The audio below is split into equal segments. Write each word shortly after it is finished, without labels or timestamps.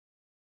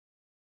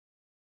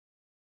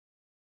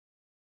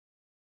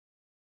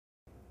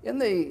In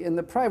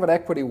the private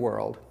equity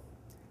world,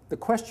 the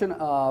question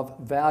of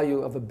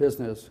value of a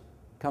business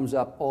comes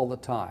up all the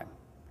time.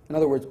 In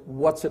other words,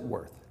 what's it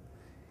worth?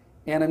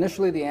 And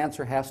initially the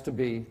answer has to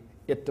be,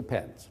 it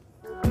depends.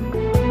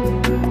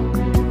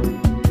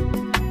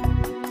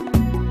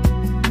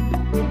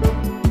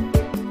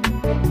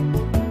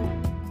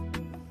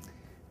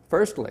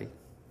 Firstly,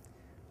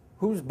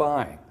 who's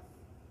buying?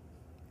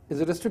 Is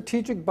it a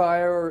strategic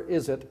buyer or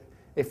is it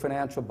a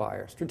financial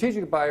buyer?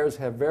 Strategic buyers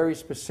have very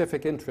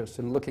specific interests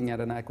in looking at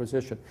an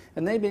acquisition,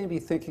 and they may be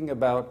thinking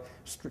about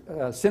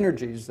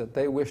synergies that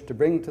they wish to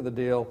bring to the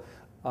deal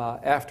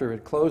after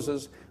it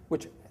closes,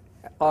 which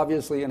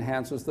obviously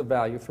enhances the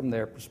value from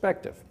their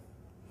perspective.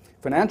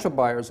 Financial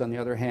buyers, on the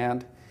other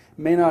hand,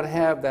 may not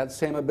have that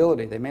same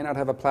ability. They may not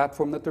have a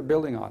platform that they're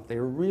building on. They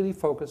are really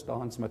focused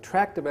on some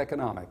attractive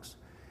economics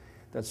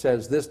that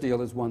says this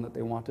deal is one that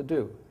they want to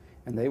do,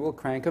 and they will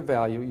crank a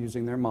value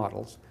using their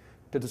models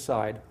to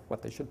decide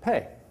what they should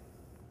pay.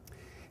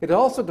 It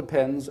also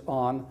depends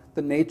on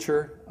the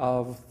nature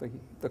of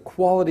the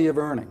quality of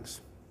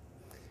earnings.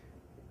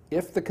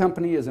 If the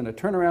company is in a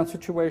turnaround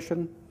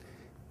situation,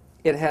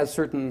 it has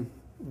certain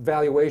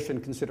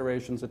valuation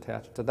considerations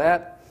attached to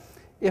that.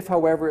 If,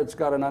 however, it's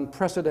got an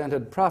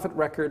unprecedented profit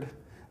record,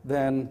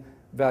 then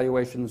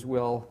valuations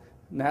will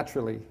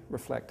naturally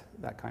reflect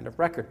that kind of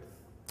record.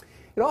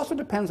 It also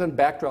depends on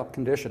backdrop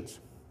conditions.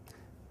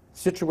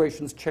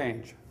 Situations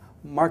change.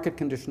 Market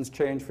conditions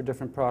change for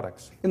different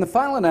products. In the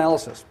final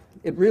analysis,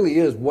 it really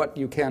is what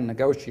you can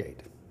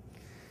negotiate.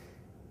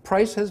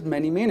 Price has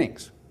many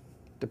meanings,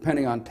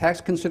 depending on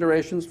tax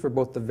considerations for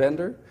both the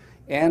vendor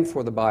and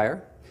for the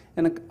buyer,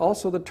 and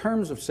also the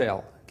terms of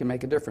sale can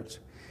make a difference.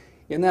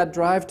 In that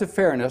drive to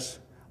fairness,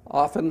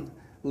 often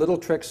little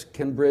tricks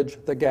can bridge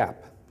the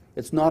gap.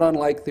 It's not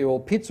unlike the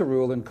old pizza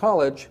rule in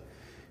college,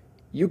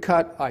 you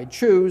cut, I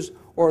choose,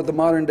 or the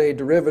modern day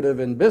derivative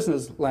in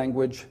business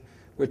language,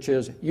 which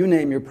is you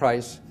name your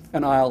price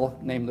and I'll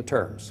name the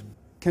terms.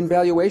 Can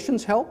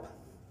valuations help?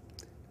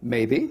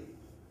 Maybe.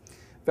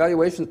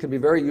 Valuations can be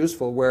very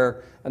useful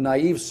where a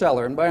naive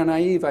seller, and by a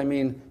naive I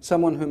mean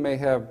someone who may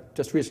have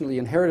just recently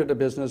inherited a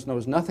business,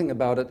 knows nothing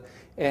about it,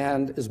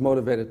 and is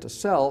motivated to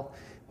sell,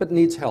 but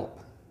needs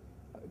help.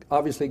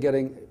 Obviously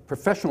getting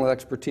professional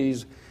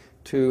expertise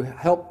to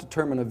help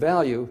determine a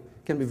value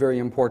can be very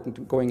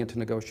important going into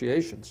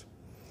negotiations.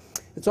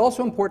 It's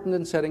also important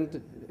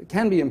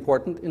can be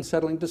important in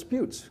settling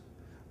disputes.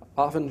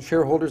 Often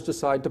shareholders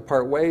decide to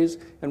part ways,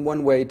 and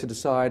one way to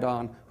decide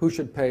on who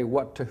should pay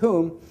what to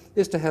whom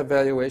is to have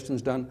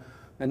valuations done,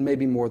 and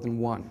maybe more than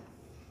one.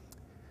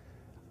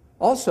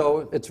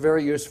 Also, it's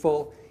very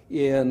useful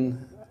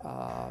in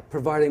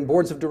providing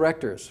boards of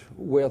directors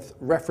with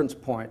reference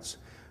points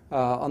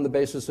on the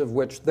basis of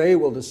which they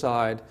will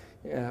decide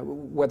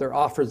whether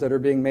offers that are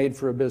being made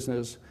for a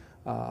business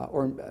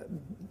or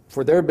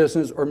for their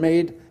business or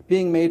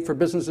being made for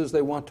businesses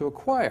they want to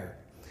acquire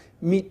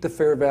meet the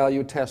fair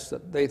value tests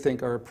that they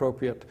think are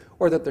appropriate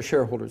or that the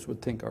shareholders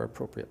would think are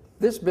appropriate.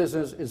 This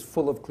business is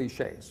full of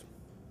cliches.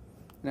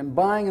 And in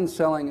buying and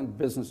selling in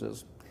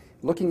businesses,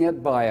 looking at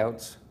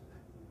buyouts,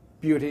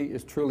 beauty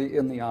is truly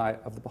in the eye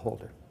of the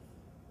beholder.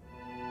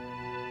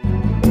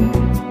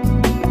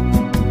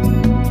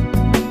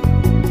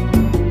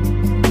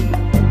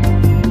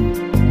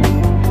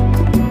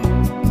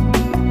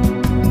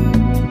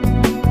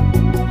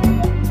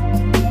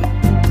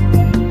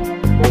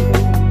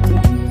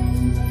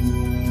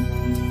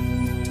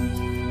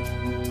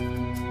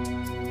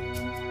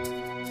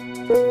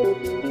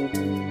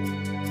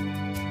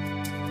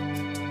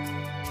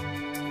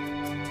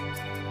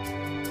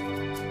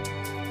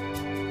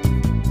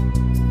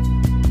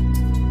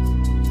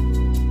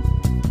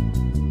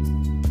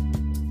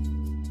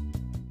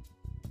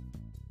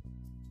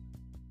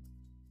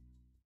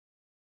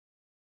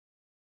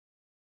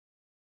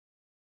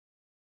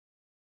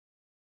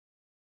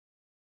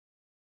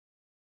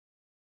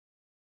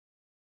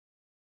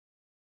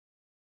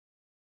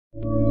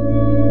 You